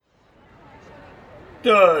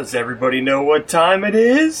Does everybody know what time it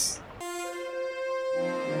is?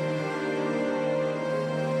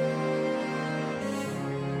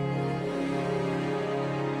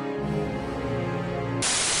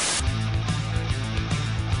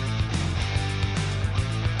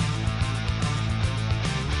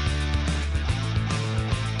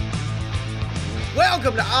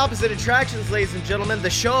 Welcome to Opposite Attractions, ladies and gentlemen, the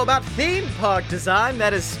show about theme park design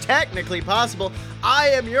that is technically possible. I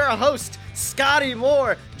am your host, Scotty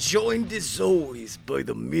Moore, joined as always by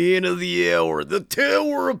the man of the hour, the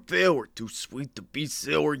tower of power, too sweet to be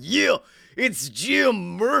sour. Yeah, it's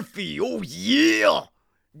Jim Murphy. Oh yeah,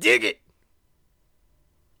 dig it.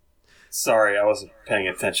 Sorry, I wasn't paying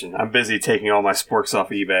attention. I'm busy taking all my sporks off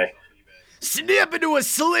eBay. Snap into a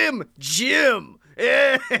Slim Jim.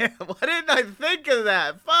 Yeah, why didn't I think of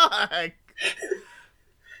that? Fuck.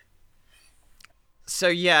 So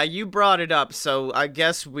yeah, you brought it up, so I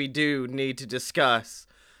guess we do need to discuss.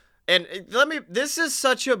 And this is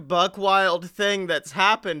such a buck wild thing that's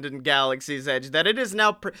happened in Galaxy's Edge that it is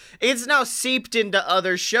now, it's now seeped into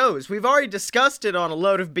other shows. We've already discussed it on A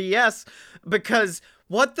Load of BS because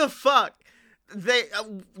what the fuck?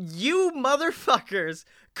 You motherfuckers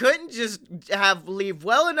couldn't just leave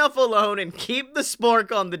well enough alone and keep the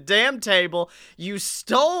spork on the damn table. You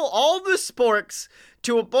stole all the sporks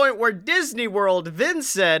to a point where Disney World then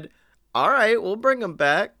said, alright, we'll bring them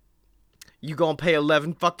back. You gonna pay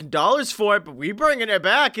 $11 fucking for it, but we bringing it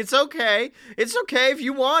back. It's okay. It's okay if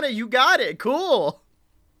you want it. You got it. Cool.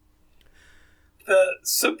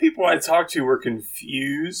 Some people I talked to were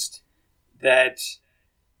confused that...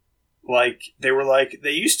 they were like,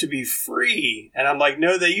 they used to be free. And I'm like,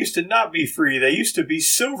 no, they used to not be free. They used to be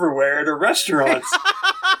silverware at a restaurant.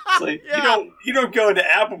 It's like, yeah. You don't go into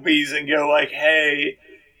Applebee's and go like, hey,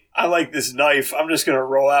 I like this knife. I'm just going to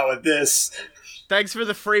roll out with this. Thanks for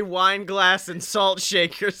the free wine glass and salt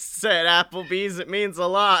shakers at Applebee's. It means a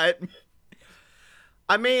lot.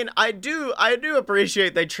 I mean, I do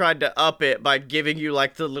appreciate they tried to up it by giving you,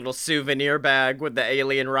 like, the little souvenir bag with the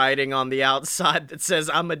alien writing on the outside that says,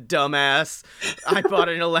 I'm a dumbass. I bought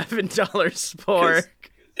an $11 spork.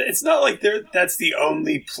 It's not like that's the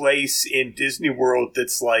only place in Disney World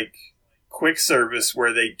that's, like, quick service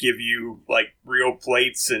where they give you, like, real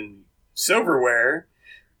plates and silverware.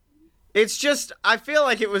 It's just, I feel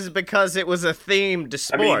like it was because it was a themed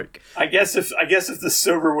spork. I mean, I guess if the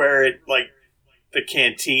silverware at, like, the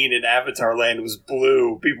canteen in Avatar Land was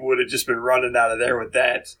blue, people would have just been running out of there with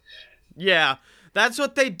that. Yeah, that's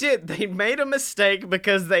what they did. They made a mistake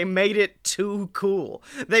because they made it too cool.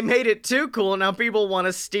 They made it too cool, now people want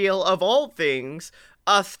to steal, of all things,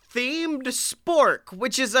 a themed spork,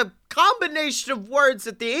 which is a combination of words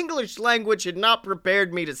that the English language had not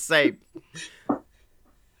prepared me to say.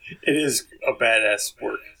 It is a badass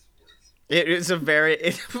spork. It is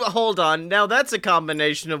hold on. Now that's a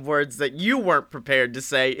combination of words that you weren't prepared to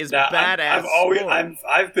say is badass.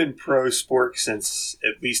 I've been pro spork since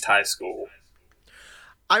at least high school.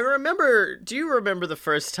 Do you remember the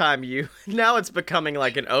first time now it's becoming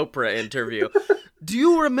like an Oprah interview. Do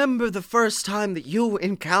you remember the first time that you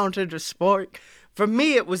encountered a spork? For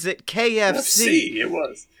me, it was at KFC. It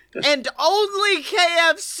was. And only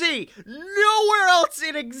KFC. Nowhere else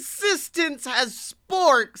in existence has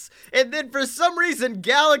sporks. And then for some reason,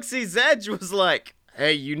 Galaxy's Edge was like,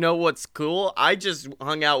 hey, you know what's cool? I just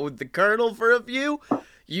hung out with the Colonel for a few.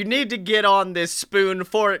 You need to get on this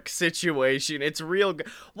spoon-fork situation. It's real good.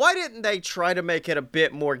 Why didn't they try to make it a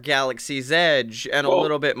bit more Galaxy's Edge and a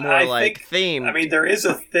little bit more themed? I mean, there is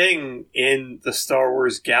a thing in the Star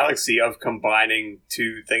Wars galaxy of combining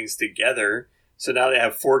two things together. So now they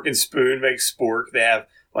have fork and spoon makes spork. They have,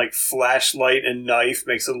 like, flashlight and knife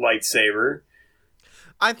makes a lightsaber.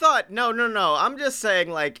 I thought, no. I'm just saying,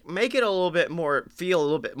 like, make it feel a little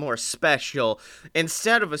bit more special.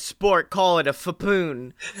 Instead of a spork, call it a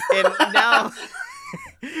fapoon. And now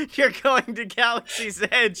you're going to Galaxy's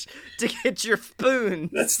Edge to get your spoon.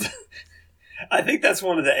 I think that's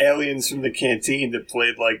one of the aliens from the canteen that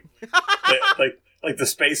played, like, like the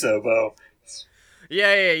space oboe.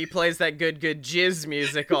 Yeah, he plays that good jizz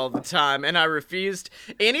music all the time, and I refused.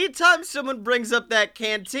 Anytime someone brings up that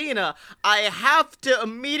cantina, I have to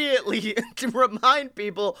immediately remind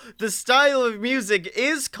people the style of music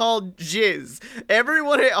is called jizz.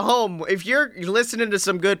 Everyone at home, if you're listening to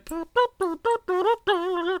some good...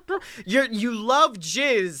 You love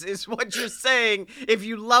jizz, is what you're saying, if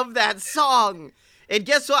you love that song. And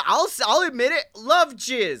guess what? I'll admit it, love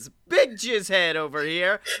jizz. Big jizz head over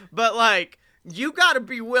here, but, like... You gotta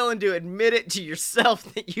be willing to admit it to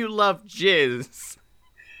yourself that you love jizz.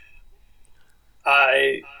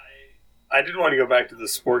 I I did want to go back to the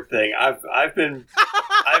spork thing. I've been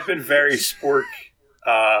very spork.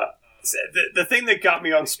 The thing that got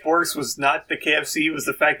me on sporks was not the KFC. It was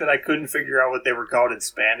the fact that I couldn't figure out what they were called in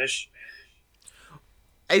Spanish.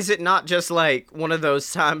 Is it not just like one of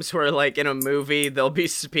those times where like in a movie they'll be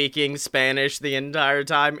speaking Spanish the entire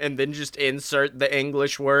time and then just insert the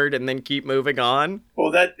English word and then keep moving on?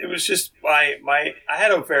 Well, it was just I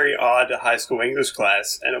had a very odd high school English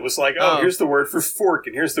class, and it was like, here's the word for fork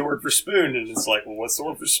and here's the word for spoon, and it's like, well, what's the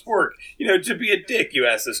word for spork? You know, to be a dick, you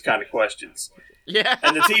ask those kind of questions. Yeah.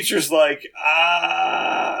 And the teacher's like,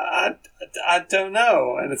 I don't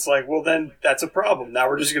know. And it's like, well, then that's a problem. Now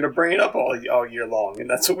we're just going to bring it up all year long. And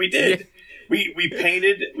that's what we did.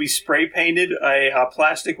 Yeah. We spray painted a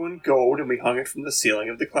plastic one gold, and we hung it from the ceiling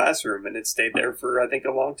of the classroom. And it stayed there for, I think,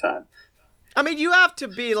 a long time. I mean, you have to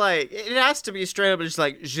be like, it has to be straight up just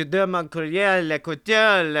like, je demande courriel, le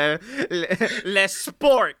couture, le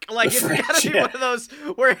spork. Like, it's gotta be one of those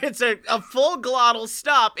where it's a full glottal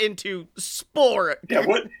stop into spork. Yeah,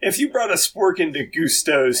 what if you brought a spork into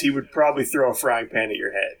Gusteau's, he would probably throw a frying pan at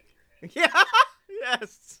your head. Yeah,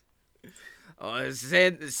 yes. Oh,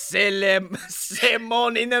 c'est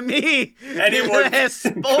mon ennemi. Anyone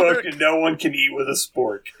can cook and no one can eat with a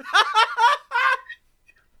spork.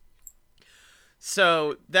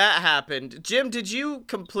 So that happened. Jim, did you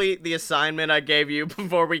complete the assignment I gave you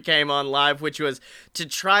before we came on live, which was to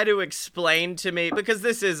try to explain to me, because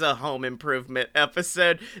this is a home improvement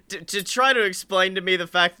episode, to try to explain to me the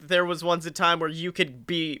fact that there was once a time where you could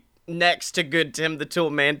be next to good Tim the Tool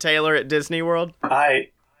Man Taylor at Disney World? I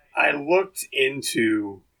looked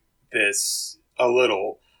into this a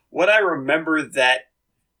little. What I remember that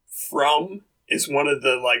from is one of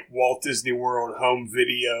the like Walt Disney World home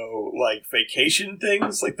video like vacation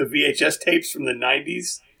things, like the VHS tapes from the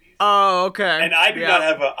 90s. Oh, okay. And I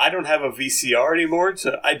don't have a VCR anymore,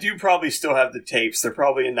 so I do probably still have the tapes. They're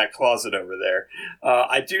probably in that closet over there.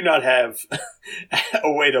 I do not have a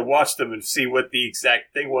way to watch them and see what the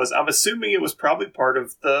exact thing was. I'm assuming it was probably part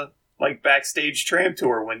of the like backstage tram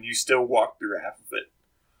tour when you still walk through half of it.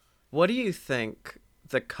 What do you think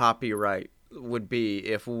the copyright would be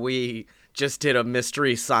if we just did a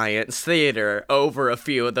Mystery Science Theater over a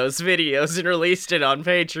few of those videos and released it on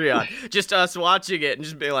Patreon? Just us watching it and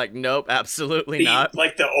just being like, nope, absolutely not.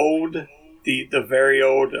 Like the very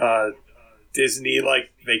old Disney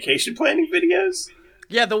like vacation planning videos?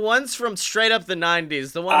 Yeah, the ones from straight up the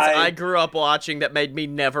 90s, the ones I grew up watching that made me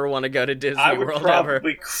never want to go to Disney World ever. I would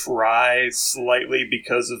probably cry slightly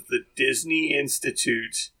because of the Disney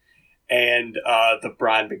Institute and the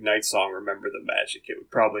Brian McKnight song, "Remember the Magic." It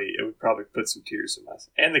would probably put some tears in my eyes.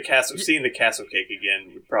 And seeing the Castle Cake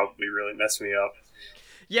again would probably really mess me up.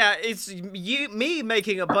 Yeah, it's me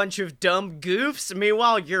making a bunch of dumb goofs.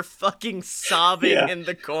 Meanwhile, you're fucking sobbing in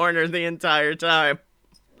the corner the entire time.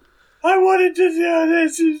 I wanted to do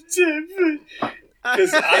this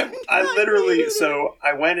because I literally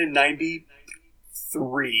I went in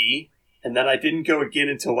 93. And then I didn't go again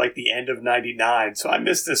until like the end of 99. So I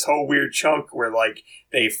missed this whole weird chunk where like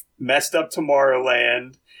they messed up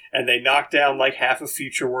Tomorrowland and they knocked down like half of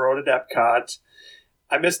Future World at Epcot.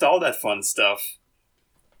 I missed all that fun stuff.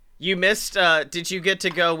 You missed, did you get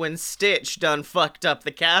to go when Stitch done fucked up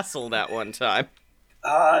the castle that one time?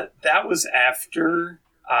 That was after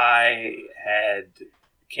I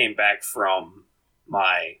came back from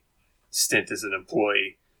my stint as an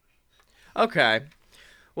employee. Okay.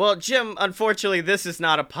 Well, Jim, unfortunately, this is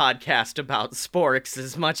not a podcast about sporks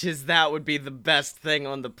as much as that would be the best thing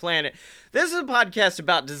on the planet. This is a podcast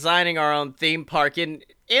about designing our own theme park. And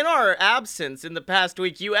in our absence in the past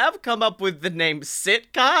week, you have come up with the name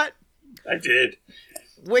Sitcot. I did.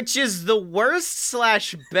 Which is the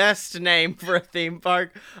worst/best name for a theme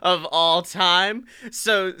park of all time.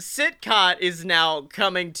 So Sitcot is now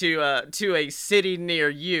coming to a city near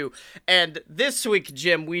you. And this week,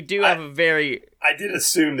 Jim, we do have a very... I did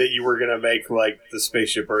assume that you were going to make, like, the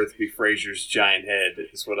Spaceship Earth be Frasier's giant head,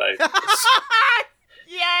 is what I...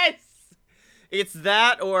 Yes! It's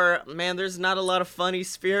that, or, man, there's not a lot of funny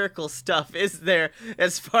spherical stuff, is there,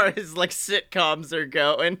 as far as, like, sitcoms are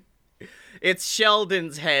going. It's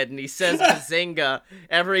Sheldon's head, and he says Bazinga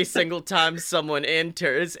every single time someone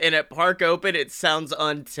enters, and at Park Open, it sounds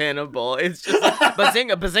untenable. It's just like,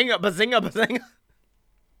 Bazinga, Bazinga, Bazinga, Bazinga.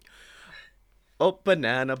 Oh,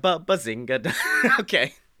 banana, Bazinga.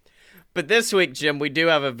 Okay. But this week, Jim, we do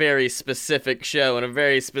have a very specific show and a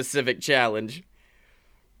very specific challenge.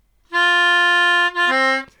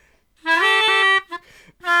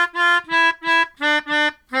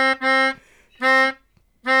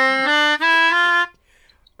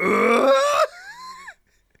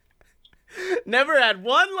 Never had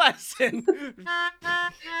one lesson.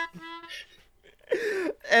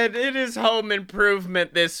 And it is Home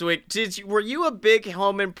Improvement this week. Were you a big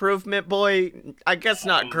Home Improvement boy? I guess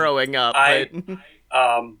not growing up, but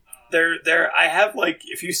I have, like,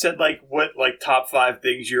 if you said, like, what, like, top 5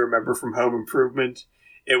 things you remember from Home Improvement,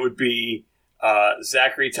 it would be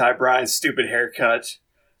Zachary Ty Bryan's stupid haircut.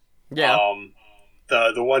 Yeah.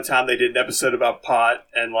 The one time they did an episode about pot,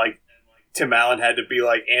 and, like, Tim Allen had to be,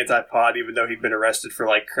 like, anti-pot even though he'd been arrested for,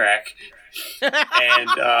 like, crack. And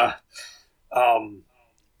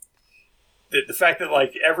the fact that,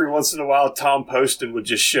 like, every once in a while Tom Poston would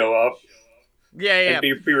just show up and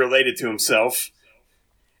be related to himself.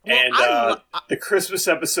 Well, and the Christmas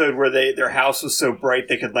episode where their house was so bright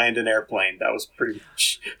they could land an airplane. That was pretty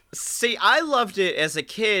much... See, I loved it as a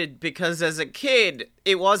kid because as a kid,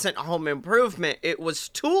 it wasn't Home Improvement, it was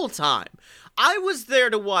Tool Time. I was there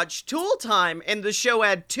to watch Tool Time, and the show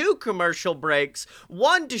had 2 commercial breaks,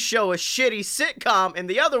 one to show a shitty sitcom, and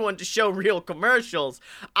the other one to show real commercials.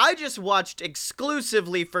 I just watched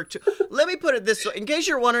exclusively for... Let me put it this way, in case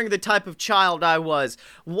you're wondering the type of child I was.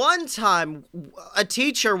 One time, a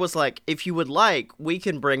teacher was like, if you would like, we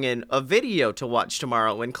can bring in a video to watch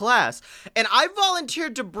tomorrow in class. And I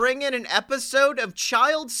volunteered to bring in an episode of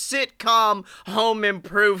child sitcom Home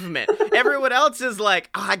Improvement. Everyone else is like,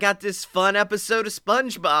 oh, I got this fun episode of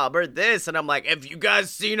SpongeBob or this, and I'm like, have you guys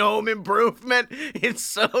seen Home Improvement? It's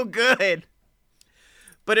so good.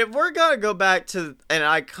 But if we're gonna go back to an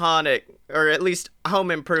iconic, or at least Home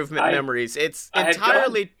Improvement memories, it's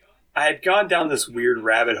entirely... I had gone down this weird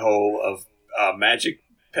rabbit hole of Magic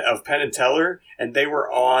of Penn and Teller, and they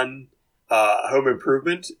were on Home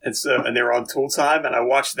Improvement, and they were on Tool Time, and I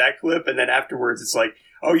watched that clip, and then afterwards it's like,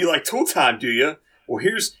 oh, you like Tool Time, do you? Well,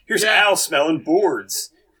 here's Al smelling boards.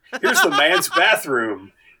 Here's the man's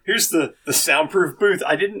bathroom. Here's the soundproof booth.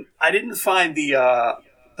 I didn't find the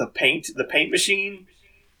paint machine.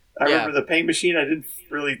 I remember the paint machine. I didn't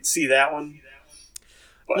really see that one.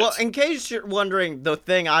 But. Well, in case you're wondering, the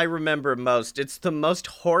thing I remember most, it's the most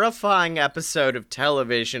horrifying episode of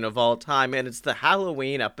television of all time, and it's the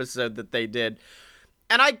Halloween episode that they did.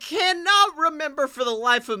 And I cannot remember for the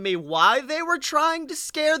life of me why they were trying to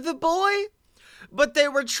scare the boy. But they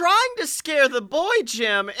were trying to scare the boy,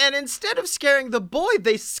 Jim, and instead of scaring the boy,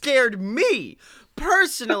 they scared me,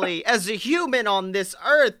 personally, as a human on this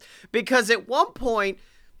earth, because at one point,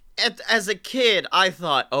 as a kid, I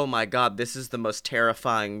thought, oh my god, this is the most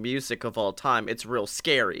terrifying music of all time, it's real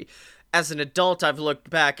scary. As an adult, I've looked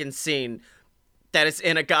back and seen that it's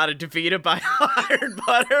In-A-Gadda-Da-Vida by Iron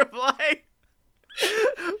Butterfly.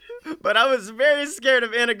 But I was very scared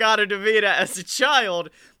of In-A-Gadda-Da-Vida as a child.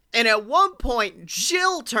 And at one point,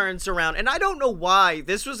 Jill turns around, and I don't know why,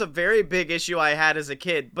 this was a very big issue I had as a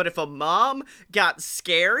kid, but if a mom got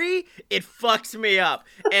scary, it fucked me up.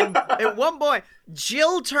 And at one point,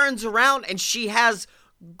 Jill turns around, and she has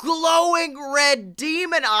glowing red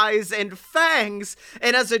demon eyes and fangs,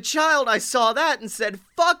 and as a child, I saw that and said,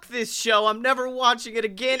 fuck this show, I'm never watching it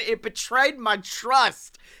again, it betrayed my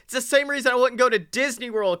trust. It's the same reason I wouldn't go to Disney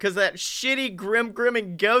World, because of that shitty Grim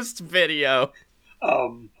and Ghost video.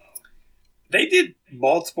 They did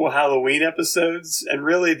multiple Halloween episodes, and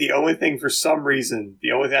really the only thing I can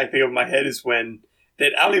think of in my head is when I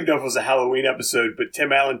don't even know if it was a Halloween episode, but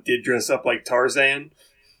Tim Allen did dress up like Tarzan.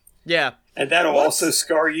 Yeah. And that'll also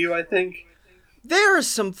scar you, I think. There are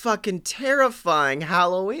some fucking terrifying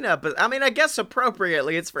Halloween episodes. I mean, I guess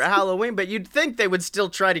appropriately it's for Halloween, but you'd think they would still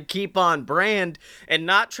try to keep on brand and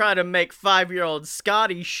not try to make 5-year-old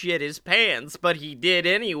Scotty shit his pants, but he did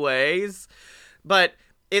anyways. But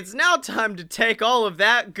it's now time to take all of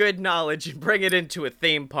that good knowledge and bring it into a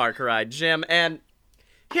theme park ride, Jim. And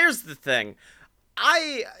here's the thing.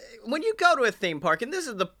 When you go to a theme park, and this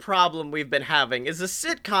is the problem we've been having, is a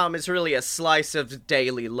sitcom is really a slice of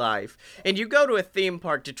daily life. And you go to a theme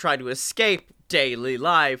park to try to escape daily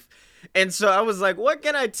life. And so I was like, what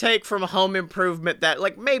can I take from Home Improvement that,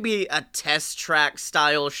 like, maybe a test track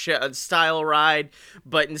style ride,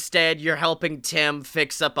 but instead you're helping Tim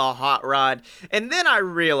fix up a hot rod. And then I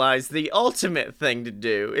realized the ultimate thing to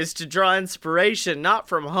do is to draw inspiration not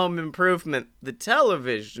from Home Improvement, the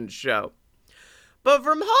television show, but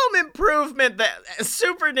from Home Improvement, the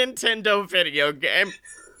Super Nintendo video game.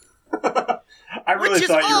 I really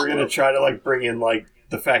thought you were going to try to, like, bring in, like,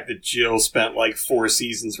 the fact that Jill spent, like, 4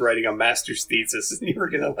 seasons writing a master's thesis, and you were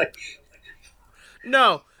gonna, like...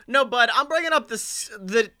 No, bud, I'm bringing up the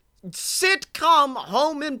sitcom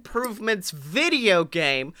Home Improvement's video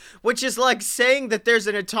game, which is like saying that there's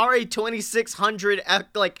an Atari 2600,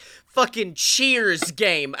 like, fucking Cheers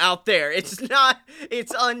game out there. It's not,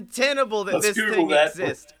 it's untenable that this thing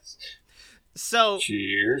exists. So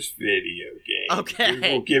Cheers, video game.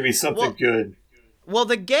 Okay. Will give me something good. Well,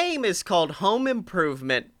 the game is called Home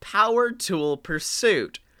Improvement Power Tool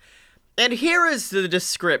Pursuit. And here is the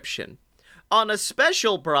description. On a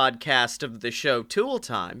special broadcast of the show Tool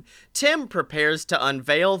Time, Tim prepares to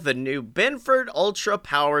unveil the new Benford Ultra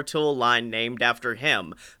Power Tool line named after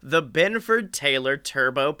him, the Benford Taylor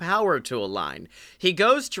Turbo Power Tool line. He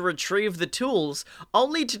goes to retrieve the tools,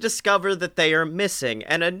 only to discover that they are missing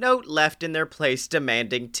and a note left in their place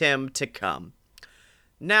demanding Tim to come.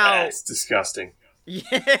 Now, that's disgusting.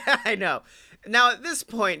 Yeah, I know. Now, at this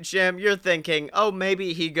point, Jim, you're thinking, oh,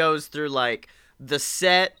 maybe he goes through, like, the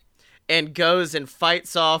set and goes and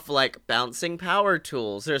fights off, like, bouncing power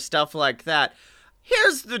tools or stuff like that.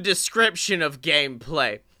 Here's the description of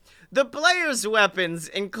gameplay. The player's weapons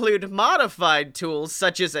include modified tools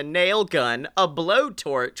such as a nail gun, a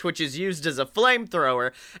blowtorch, which is used as a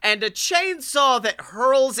flamethrower, and a chainsaw that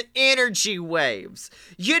hurls energy waves.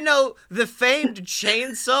 You know, the famed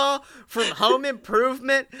chainsaw from Home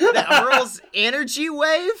Improvement that hurls energy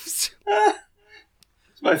waves?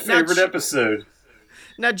 It's my favorite episode.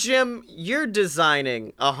 Now, Jim, you're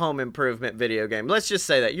designing a Home Improvement video game. Let's just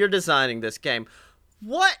say that. You're designing this game.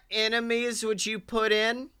 What enemies would you put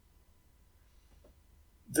in?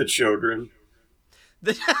 The children.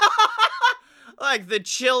 Like the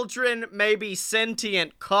children, maybe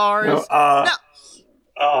sentient cars. Bob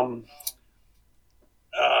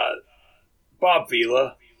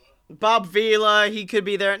Vila. Bob Vila, he could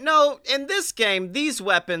be there. No, in this game, these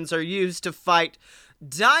weapons are used to fight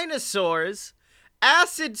dinosaurs,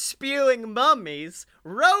 acid-spewing mummies,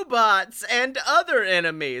 robots, and other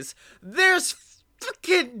enemies. There's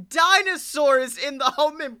fucking dinosaurs in the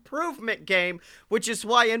Home Improvement game, which is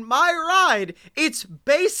why in my ride, it's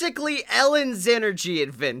basically Ellen's Energy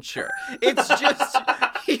Adventure. It's just,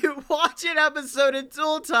 you watch an episode in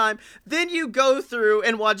Tool Time, then you go through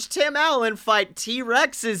and watch Tim Allen fight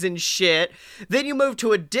T-Rexes and shit, then you move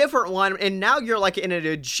to a different one, and now you're like in an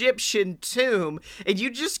Egyptian tomb, and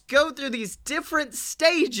you just go through these different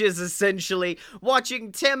stages, essentially,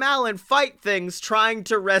 watching Tim Allen fight things, trying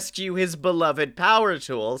to rescue his beloved power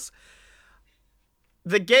tools.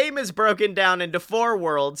 The game is broken down into 4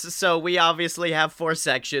 worlds, so we obviously have 4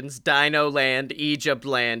 sections: Dino Land, Egypt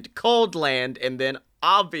Land, Cold Land, and then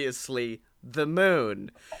obviously the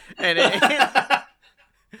moon. And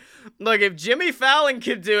look, if Jimmy Fallon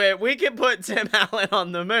could do it, we can put Tim Allen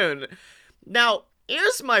on the moon. Now,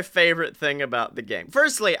 here's my favorite thing about the game.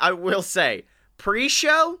 Firstly, I will say,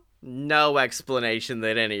 pre-show, no explanation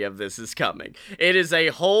that any of this is coming. It is a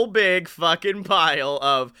whole big fucking pile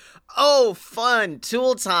of, oh, fun,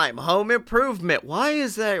 Tool Time, Home Improvement. Why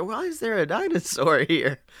is there a dinosaur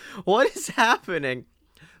here? What is happening?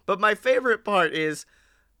 But my favorite part is,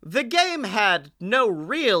 the game had no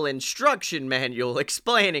real instruction manual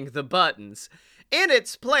explaining the buttons. In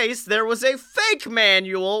its place, there was a fake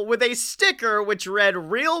manual with a sticker which read,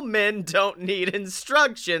 "Real men don't need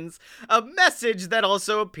instructions," a message that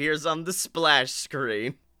also appears on the splash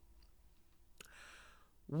screen.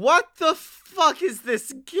 What the fuck is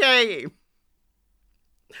this game?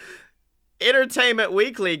 Entertainment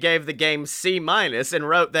Weekly gave the game C- and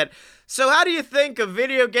wrote that, so how do you think a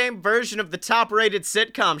video game version of the top-rated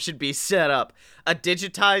sitcom should be set up? A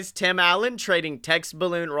digitized Tim Allen trading text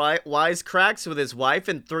balloon wisecracks with his wife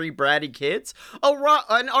and 3 bratty kids?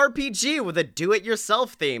 An RPG with a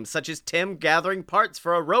do-it-yourself theme, such as Tim gathering parts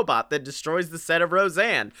for a robot that destroys the set of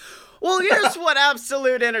Roseanne? Well, here's what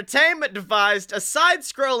Absolute Entertainment devised: a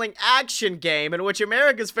side-scrolling action game in which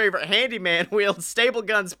America's favorite handyman wields staple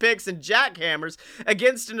guns, picks, and jackhammers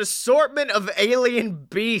against an assortment of alien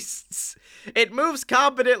beasts. It moves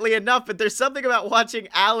competently enough, but there's something about watching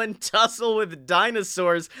Alan tussle with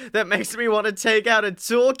dinosaurs that makes me want to take out a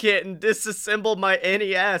toolkit and disassemble my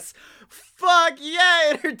NES. Fuck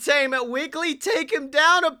yeah, Entertainment Weekly, take him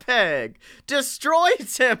down a peg. Destroy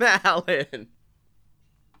Tim Allen.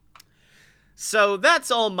 So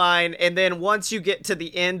that's all mine, and then once you get to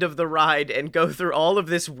the end of the ride and go through all of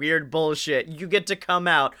this weird bullshit, you get to come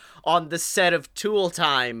out on the set of Tool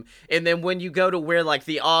Time, and then when you go to where, like,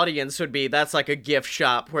 the audience would be, that's like a gift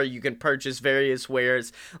shop where you can purchase various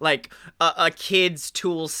wares, like a kid's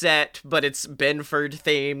tool set, but it's Benford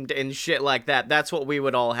themed and shit like that. That's what we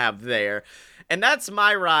would all have there. And that's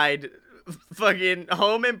my ride. Fucking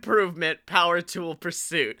Home Improvement Power Tool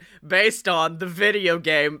Pursuit, based on the video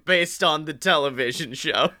game, based on the television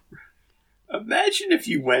show. Imagine if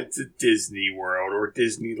you went to Disney World or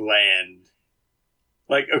Disneyland.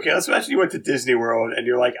 Like, okay, let's imagine you went to Disney World and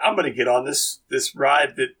you're like, I'm going to get on this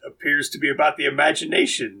ride that appears to be about the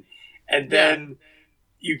imagination. And then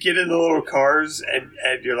you get in the little cars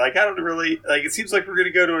and you're like, I don't really like. It seems like we're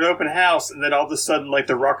gonna go to an open house, and then all of a sudden, like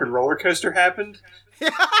the rock and roller coaster happened.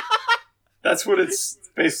 That's what it's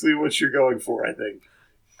basically what you're going for, I think.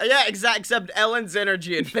 Yeah, except Ellen's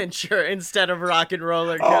Energy Adventure instead of Rock and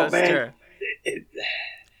Roller Coaster. Oh man,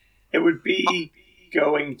 it would be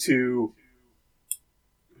going to.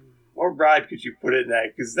 What ride could you put in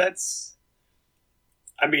that? Because that's.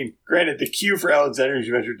 I mean, granted, the queue for Ellen's Energy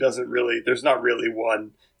Adventure doesn't really. There's not really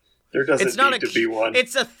one. There doesn't need to be one.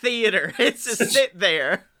 It's a theater. It's a sit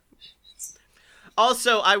there.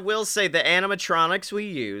 Also, I will say the animatronics we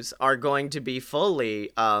use are going to be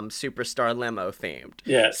fully Superstar Limo themed.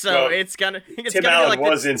 Yeah. So well, it's gonna. Tim Allen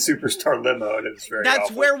was in Superstar Limo, and it was very.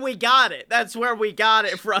 That's awful. where we got it. That's where we got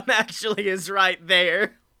it from. Actually, is right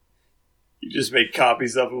there. You just made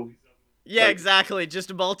copies of them. Yeah, exactly.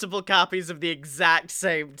 Just multiple copies of the exact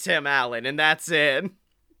same Tim Allen, and that's it.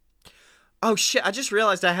 Oh shit, I just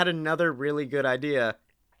realized I had another really good idea.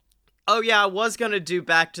 Oh yeah, I was gonna do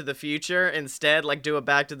Back to the Future instead, like do a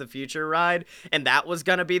Back to the Future ride, and that was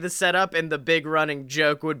gonna be the setup, and the big running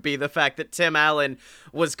joke would be the fact that Tim Allen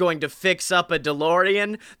was going to fix up a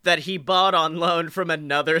DeLorean that he bought on loan from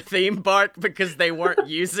another theme park because they weren't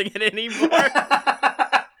using it anymore.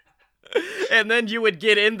 And then you would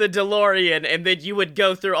get in the DeLorean, and then you would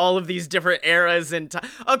go through all of these different eras and time.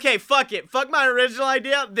 Okay, fuck it. Fuck my original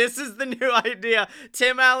idea. This is the new idea.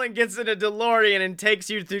 Tim Allen gets in a DeLorean and takes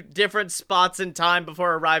you through different spots in time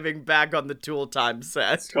before arriving back on the Tool Time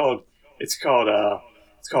set. It's called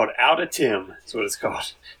Out of Tim. That's what it's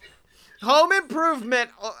called. Home Improvement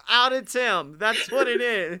Out of Tim. That's what it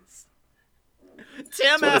is.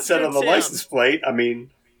 Tim That's what it said on the Tim. license plate. I mean.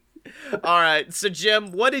 All right, so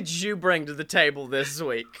Jim, what did you bring to the table this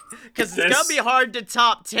week? Because it's gonna be hard to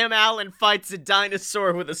top Tim Allen fights a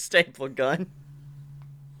dinosaur with a staple gun.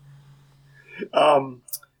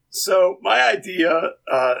 So my idea,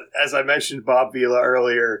 as I mentioned Bob Vila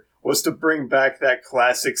earlier, was to bring back that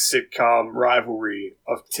classic sitcom rivalry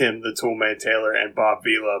of Tim the Toolman Taylor and Bob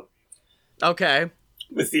Vila. Okay.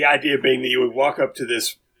 With the idea being that you would walk up to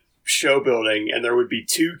this show building and there would be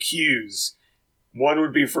two queues. One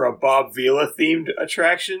would be for a Bob Vila themed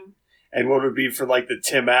attraction, and one would be for like the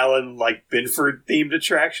Tim Allen, like Binford themed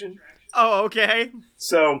attraction. Oh, okay.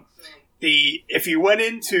 So if you went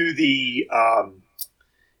into the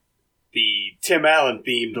Tim Allen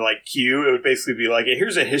themed like queue, it would basically be like,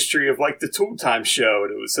 here's a history of like the Tool Time show.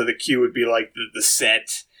 And so the queue would be like the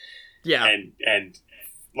set, yeah, and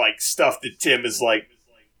like stuff that Tim is like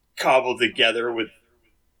cobbled together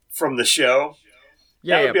from the show.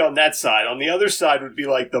 Yeah, that would be on that side. On the other side would be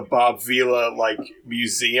like the Bob Vila like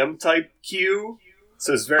museum type queue.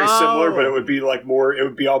 So it's very similar, but it would be like more. It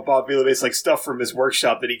would be all Bob Vila based, like stuff from his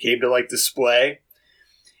workshop that he came to like display.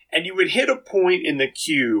 And you would hit a point in the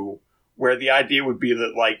queue where the idea would be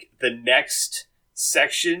that like the next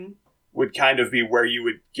section would kind of be where you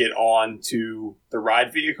would get on to the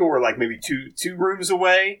ride vehicle, or like maybe two rooms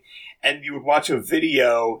away. And you would watch a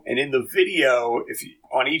video, and in the video,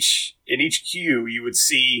 in each queue, you would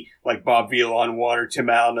see like Bob Vila on one or Tim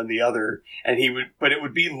Allen on the other, and it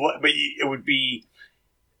would be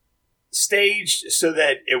staged so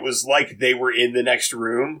that it was like they were in the next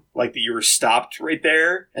room, like that you were stopped right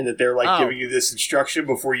there, and that they're like giving you this instruction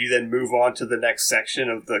before you then move on to the next section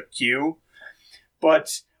of the queue.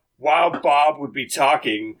 But while Bob would be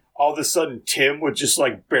talking, all of a sudden Tim would just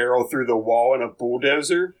like barrel through the wall in a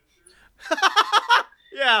bulldozer.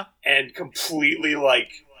 Yeah. And completely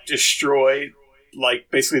like destroy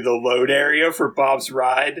like basically the load area for Bob's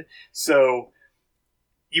ride. So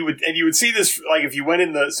you would see this like if you went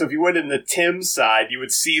in the Tim side, you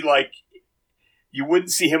would see like you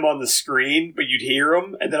wouldn't see him on the screen, but you'd hear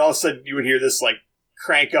him, and then all of a sudden you would hear this like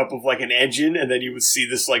crank up of like an engine, and then you would see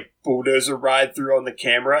this like bulldozer ride through on the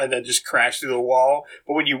camera and then just crash through the wall.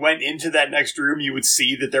 But when you went into that next room, you would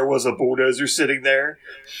see that there was a bulldozer sitting there.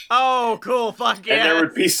 Oh, cool. Fuck yeah. And there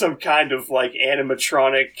would be some kind of like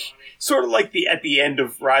animatronic, sort of like at the end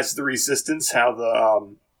of Rise of the Resistance, how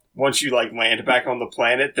the once you like land back on the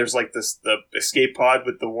planet, there's like the escape pod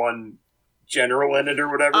with the one general in it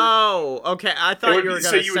or whatever. Oh, okay. I thought you were going to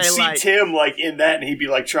say, so you would see Tim like in that, and he'd be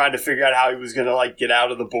like trying to figure out how he was going to like get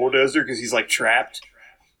out of the bulldozer because he's like trapped.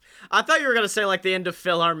 I thought you were going to say like the end of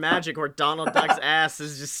Phil Our Magic where Donald Duck's ass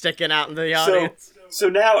is just sticking out in the audience. So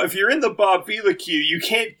now if you're in the Bob Vila queue, you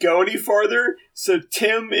can't go any farther. So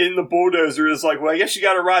Tim in the bulldozer is like, well, I guess you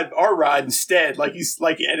got to ride our ride instead. Like he's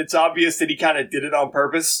like, and it's obvious that he kind of did it on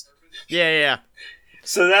purpose. Yeah.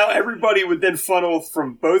 So now everybody would then funnel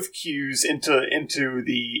from both queues into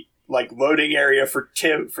the like loading area for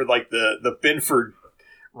Tim for like the Binford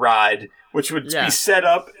ride, which would be set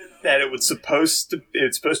up that it's supposed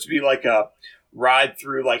to be like a ride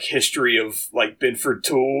through like history of like Binford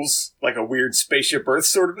Tools, like a weird Spaceship Earth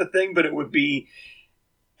sort of a thing, but it would be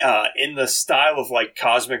in the style of like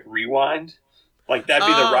Cosmic Rewind. Like that'd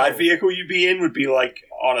be the ride vehicle you'd be in, would be like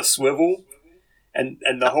on a swivel. And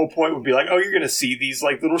the whole point would be like, oh, you're going to see these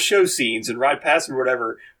like little show scenes and ride past and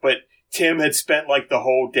whatever. But Tim had spent like the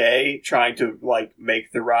whole day trying to like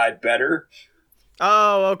make the ride better.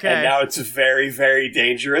 Oh, okay. And now it's very, very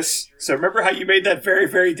dangerous. So remember how you made that very,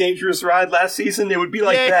 very dangerous ride last season? It would be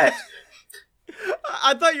like that.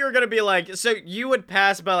 I thought you were going to be like, so you would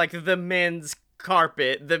pass by like the men's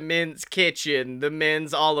carpet, the men's kitchen, the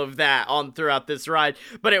men's all of that on throughout this ride,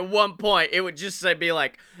 but at one point it would just be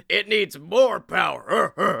like, it needs more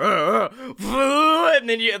power, and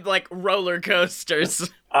then you had like roller coasters.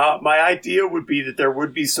 My idea would be that there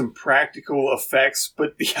would be some practical effects,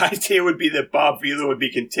 but the idea would be that Bob Vila would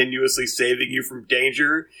be continuously saving you from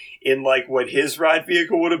danger in like what his ride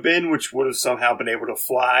vehicle would have been, which would have somehow been able to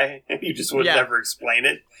fly, and you just would never explain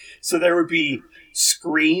it. So there would be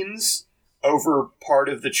screens over part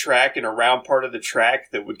of the track and around part of the track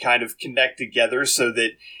that would kind of connect together, so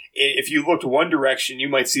that if you looked one direction, you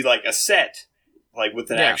might see like a set, like with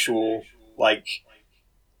an actual like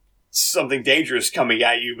something dangerous coming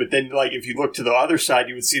at you. But then like if you look to the other side,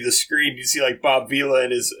 you would see the screen. You see like Bob Vila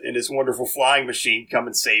and his wonderful flying machine come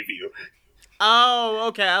and save you. Oh,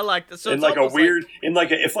 okay, I like this. So in like a weird,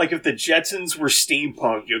 if the Jetsons were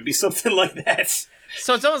steampunk, it would be something like that.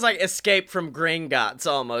 So it's almost like Escape from Gringotts,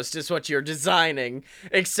 almost, is what you're designing.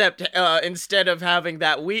 Except instead of having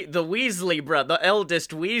that the Weasley brother, the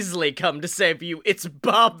eldest Weasley, come to save you, it's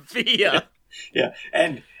Bob Vila. Yeah,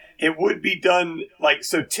 and it would be done like,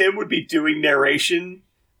 so Tim would be doing narration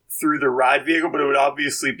through the ride vehicle, but it would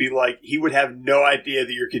obviously be like, he would have no idea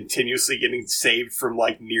that you're continuously getting saved from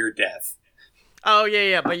like near death. Oh,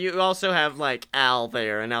 yeah, but you also have, like, Al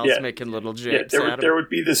there, and Al's making little jokes. Yeah, there would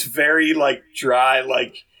be this very, like, dry,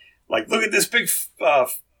 like, look at this big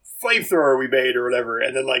flamethrower we made, or whatever,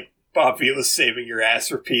 and then, like, Bob Vila's saving your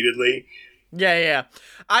ass repeatedly. Yeah.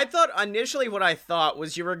 I thought, initially what I thought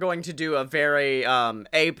was you were going to do a very,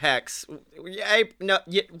 Apex...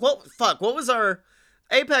 what was our...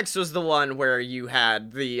 Apex was the one where you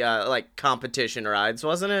had the, like, competition rides,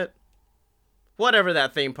 wasn't it? Whatever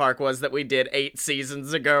that theme park was that we did 8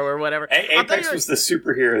 seasons ago or whatever. Apex was the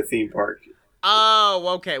superhero theme park.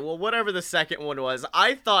 Oh, okay. Well, whatever the second one was,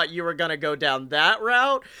 I thought you were going to go down that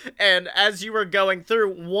route. And as you were going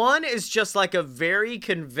through, one is just like a very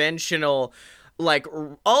conventional, like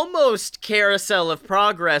almost Carousel of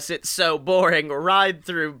Progress, it's so boring, ride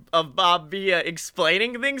through of Bob Vila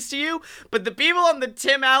explaining things to you. But the people on the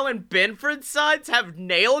Tim Allen Binford sides have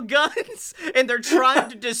nail guns, and they're trying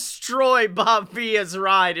to destroy Bob Vila's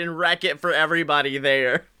ride and wreck it for everybody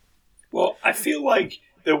there. Well, I feel like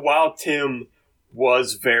that while Tim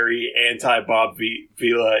was very anti-Bob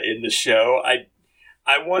Vila in the show, I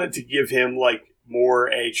wanted to give him like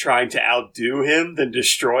more a trying to outdo him than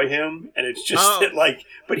destroy him, and it's just that like,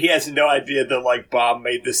 but he has no idea that like Bob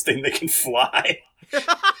made this thing that can fly.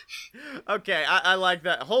 Okay, I like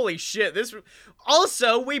that. Holy shit!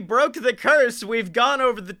 Also, we broke the curse. We've gone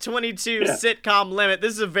over the 22 sitcom limit.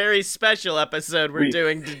 This is a very special episode we're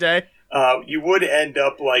doing today. You would end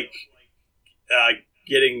up like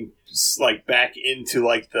getting like back into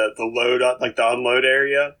like the load, like the unload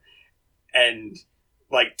area, and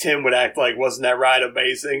like Tim would act like, wasn't that ride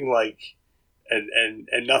amazing? Like,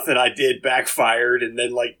 and nothing I did backfired, and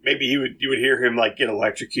then like maybe you would hear him like get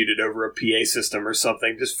electrocuted over a PA system or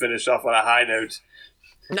something. Just finish off on a high note.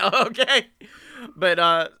 Okay, but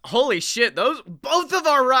holy shit, both of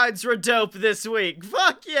our rides were dope this week.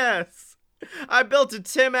 Fuck yes! I built a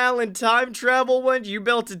Tim Allen time travel one. You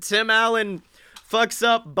built a Tim Allen fucks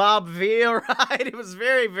up Bob Vila ride. It was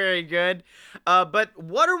very, very good. But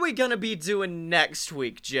what are we gonna be doing next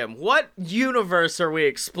week, Jim? What universe are we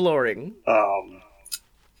exploring? I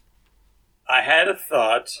had a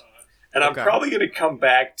thought, and I'm probably gonna come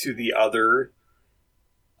back to the other,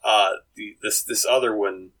 this other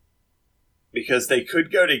one, because they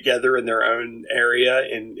could go together in their own area,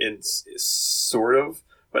 in sort of.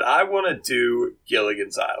 But I want to do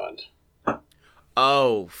Gilligan's Island.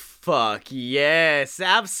 Oh, fuck yes,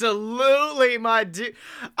 absolutely, my dude.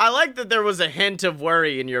 I like that there was a hint of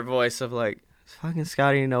worry in your voice of like, does fucking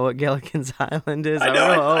Scotty know what Gilligan's Island is? I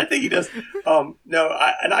know, I think he does. No,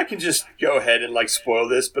 I can just go ahead and like spoil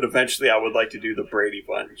this, but eventually I would like to do the Brady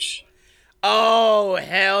Bunch. Oh,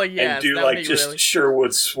 hell yes. And do that would like be just really...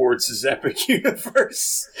 Sherwood Schwartz's epic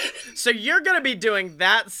universe. So you're going to be doing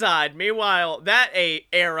that side. Meanwhile, that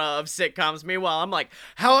era of sitcoms. Meanwhile, I'm like,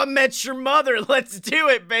 How I Met Your Mother. Let's do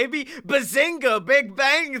it, baby. Bazinga, Big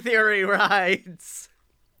Bang Theory rides.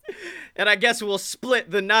 And I guess we'll split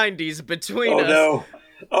the 90s between us.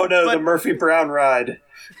 Oh no, the Murphy Brown ride.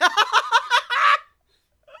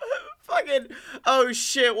 Fucking oh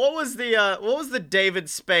shit! What was the David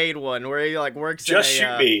Spade one where he like works? Just in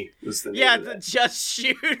Shoot Me was the name of that. Just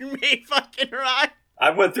Shoot Me fucking ride. I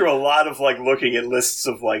went through a lot of like looking at lists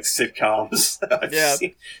of like sitcoms. I've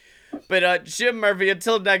seen. But Jim Murphy,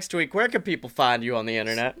 until next week, where can people find you on the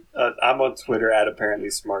internet? I'm on Twitter at Apparently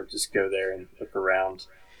Smart. Just go there and look around.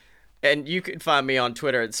 And you can find me on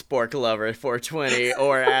Twitter at SporkLover420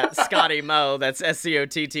 or at Scotty Mo. That's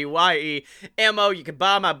SCOTTYEMO. You can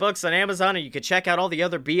buy my books on Amazon, and you can check out all the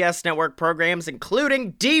other BS Network programs,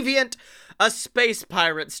 including Deviant, a space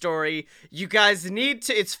pirate story. You guys need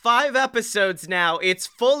to. It's 5 episodes now. It's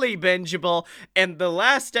fully bingeable, and the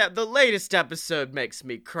latest episode makes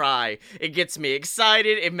me cry. It gets me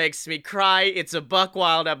excited. It makes me cry. It's a buck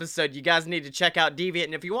wild episode. You guys need to check out Deviant,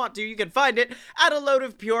 and if you want to, you can find it at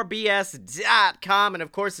aloadofpurebs.com. And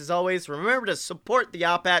of course, as always, remember to support the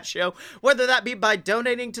Op-At Show, whether that be by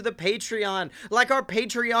donating to the Patreon, like our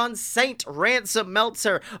Patreon saint Ransom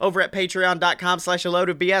Meltzer over at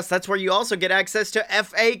patreon.com/aloadofbs. That's where you also get access to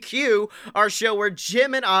FAQ, our show where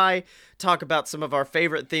Jim and I talk about some of our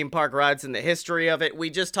favorite theme park rides and the history of it.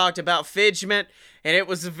 We just talked about Fidgement, and it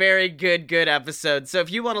was a very good episode. So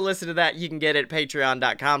if you want to listen to that, you can get it at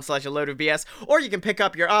patreon.com/aloadofbs, or you can pick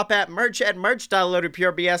up your Op-At merch at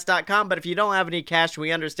merch.aloadofpurebs.com. But if you don't have any cash,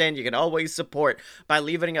 we understand you can always support by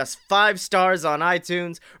leaving us 5 stars on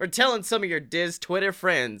iTunes or telling some of your Diz Twitter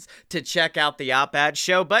friends to check out the Op-At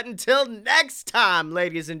Show. But until next time,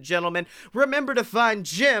 ladies and gentlemen, remember to find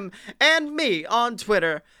Jim and me on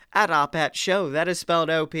Twitter at Op-At Show. That is spelled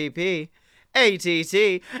OPPATTSHOW.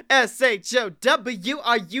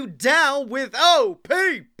 Are you down with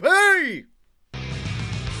OPP?